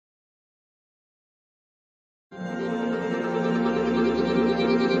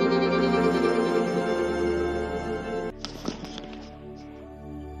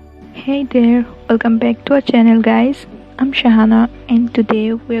Hey there, welcome back to our channel guys. I'm Shahana and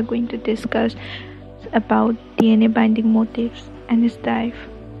today we are going to discuss about DNA binding motifs and its dive.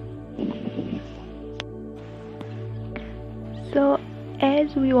 So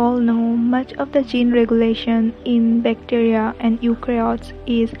as we all know, much of the gene regulation in bacteria and eukaryotes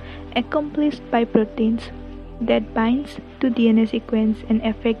is accomplished by proteins that binds to DNA sequence and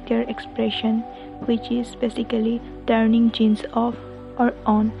affect their expression, which is basically turning genes off or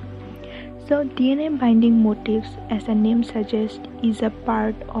on. So DNA binding motifs, as the name suggests, is a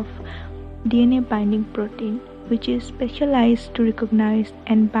part of DNA binding protein which is specialized to recognize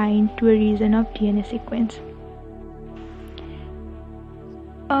and bind to a region of DNA sequence.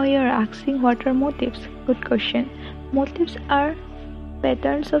 Oh, you're asking what are motifs? Good question. Motifs are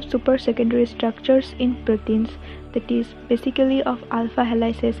patterns of supersecondary structures in proteins, that is basically of alpha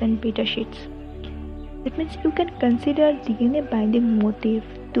helices and beta sheets. That means you can consider DNA binding motif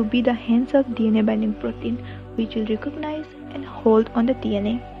to be the hands of DNA binding protein which will recognize and hold on the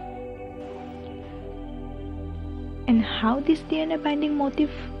DNA. And how this DNA binding motif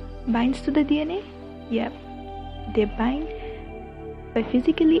binds to the DNA? Yep, they bind by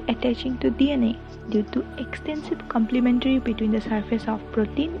physically attaching to DNA due to extensive complementary between the surface of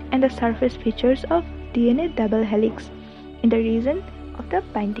protein and the surface features of DNA double helix in the region of the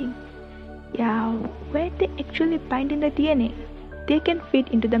binding. Yeah, where they actually bind in the DNA, they can fit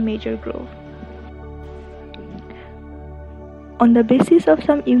into the major groove. On the basis of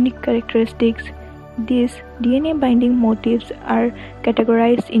some unique characteristics, these DNA binding motifs are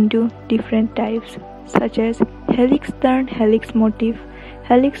categorized into different types, such as Helix-turn-helix motif,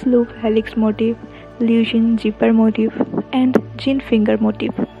 Helix loop helix motif, Leucine zipper motif, and gene finger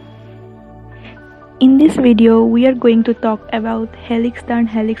motif. In this video, we are going to talk about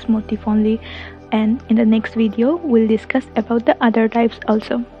Helix-turn-helix motif only, and in the next video, we'll discuss about the other types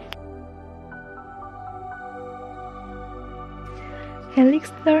also.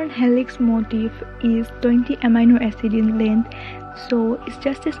 Helix-turn-helix motif is 20 amino acid in length, so it's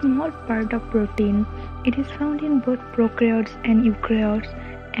just a small part of protein. It is found in both prokaryotes and eukaryotes,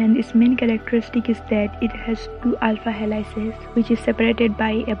 and its main characteristic is that it has two alpha helices, which is separated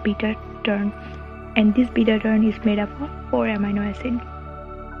by a beta turn, and this beta turn is made up of 4 amino acids.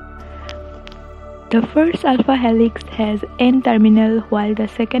 The first alpha helix has N terminal while the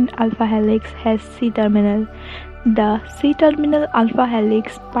second alpha helix has C terminal. The C-terminal alpha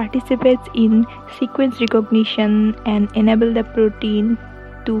helix participates in sequence recognition and enable the protein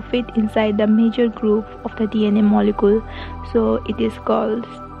to fit inside the major groove of the DNA molecule, so it is called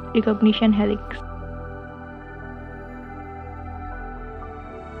recognition helix.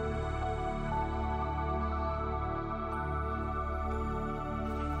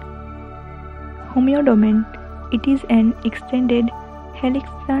 Homeodomain. It is an extended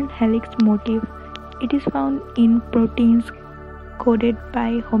helix-turn-helix motif. It is found in proteins coded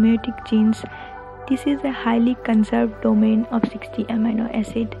by homeotic genes. This is a highly conserved domain of 60 amino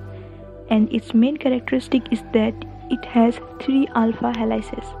acid, and its main characteristic is that it has 3 alpha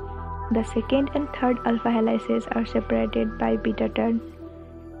helices. The second and third alpha helices are separated by beta turn.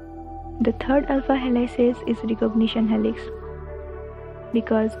 The third alpha helices is recognition helix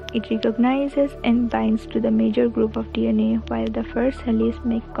because it recognizes and binds to the major group of DNA, while the first helix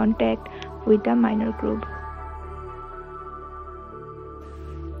makes contact with the minor group.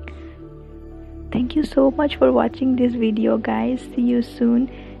 Thank you so much for watching this video guys. See you soon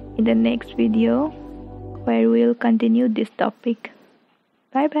in the next video where we'll continue this topic.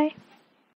 Bye bye.